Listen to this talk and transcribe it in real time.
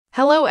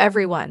Hello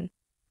everyone.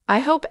 I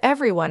hope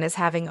everyone is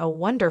having a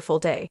wonderful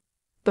day.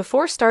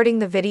 Before starting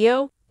the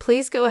video,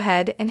 please go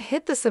ahead and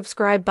hit the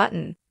subscribe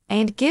button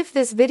and give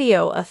this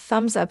video a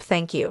thumbs up.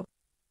 Thank you.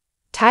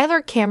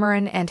 Tyler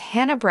Cameron and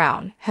Hannah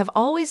Brown have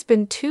always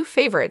been two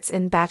favorites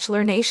in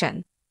Bachelor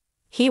Nation.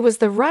 He was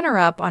the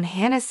runner-up on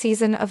Hannah's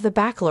season of The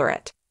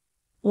Bachelorette.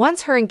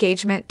 Once her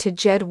engagement to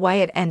Jed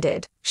Wyatt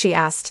ended, she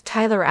asked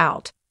Tyler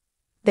out.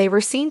 They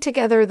were seen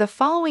together the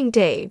following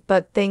day,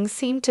 but things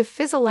seemed to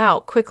fizzle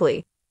out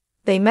quickly.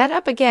 They met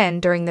up again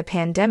during the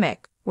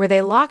pandemic, where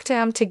they locked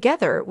down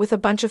together with a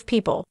bunch of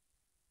people.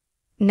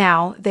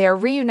 Now they are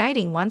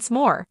reuniting once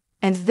more,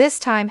 and this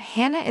time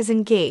Hannah is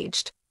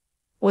engaged.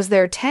 Was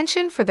there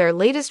tension for their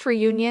latest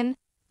reunion?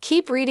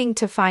 Keep reading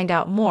to find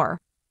out more.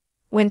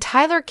 When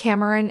Tyler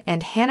Cameron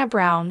and Hannah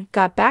Brown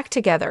got back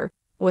together,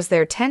 was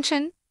there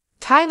tension?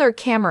 Tyler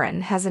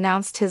Cameron has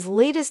announced his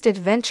latest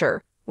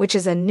adventure, which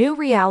is a new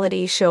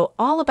reality show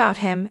all about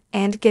him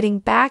and getting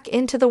back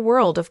into the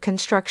world of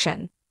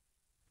construction.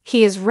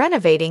 He is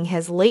renovating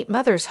his late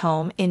mother's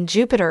home in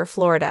Jupiter,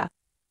 Florida.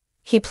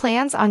 He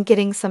plans on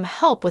getting some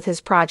help with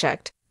his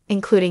project,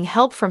 including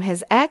help from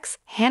his ex,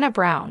 Hannah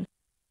Brown.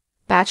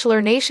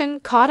 Bachelor Nation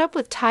caught up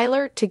with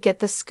Tyler to get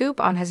the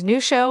scoop on his new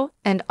show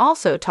and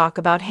also talk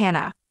about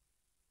Hannah.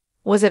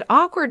 Was it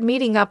awkward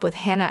meeting up with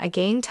Hannah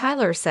again?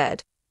 Tyler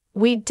said,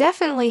 "We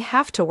definitely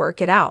have to work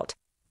it out.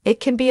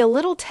 It can be a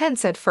little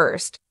tense at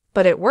first,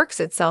 but it works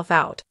itself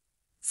out.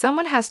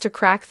 Someone has to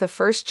crack the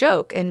first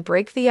joke and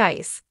break the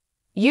ice.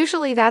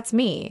 Usually that's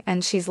me,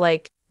 and she's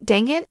like,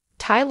 'Dang it,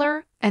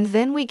 Tyler,' and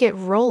then we get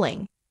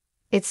rolling.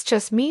 It's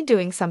just me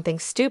doing something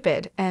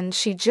stupid, and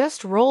she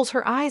just rolls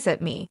her eyes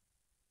at me."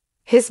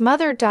 His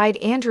mother died.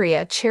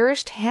 Andrea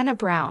cherished Hannah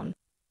Brown.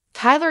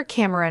 Tyler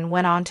Cameron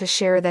went on to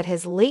share that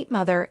his late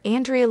mother,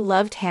 Andrea,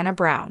 loved Hannah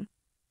Brown.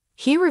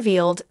 He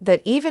revealed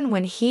that even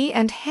when he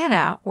and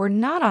Hannah were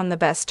not on the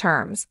best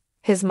terms,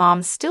 his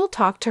mom still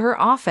talked to her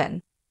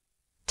often.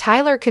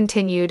 Tyler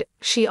continued,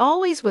 "She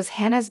always was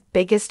Hannah's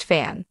biggest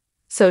fan,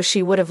 so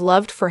she would have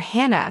loved for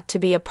Hannah to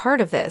be a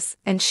part of this,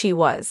 and she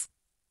was.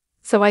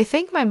 So I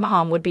think my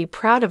mom would be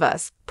proud of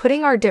us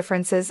putting our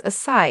differences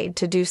aside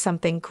to do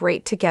something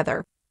great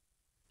together."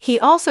 He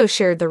also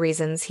shared the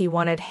reasons he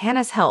wanted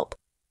Hannah's help.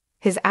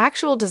 His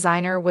actual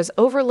designer was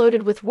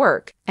overloaded with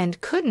work and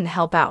couldn't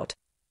help out.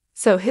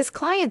 So his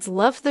clients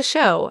loved the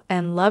show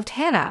and loved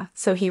Hannah,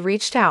 so he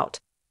reached out.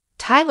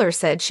 Tyler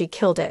said she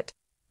killed it.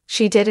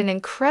 She did an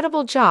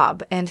incredible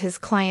job and his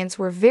clients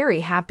were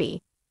very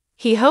happy.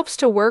 He hopes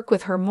to work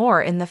with her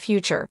more in the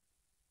future.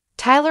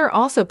 Tyler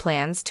also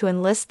plans to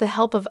enlist the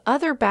help of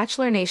other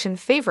Bachelor Nation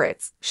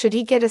favorites should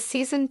he get a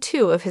season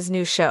 2 of his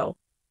new show.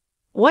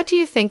 What do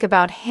you think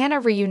about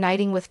Hannah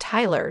reuniting with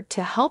Tyler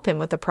to help him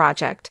with the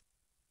project?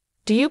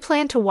 Do you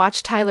plan to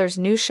watch Tyler's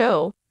new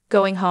show,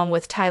 Going Home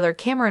with Tyler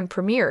Cameron,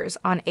 premieres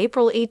on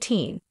April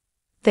 18?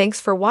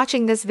 Thanks for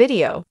watching this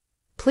video.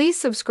 Please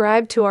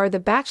subscribe to our The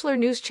Bachelor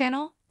News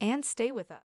channel and stay with us.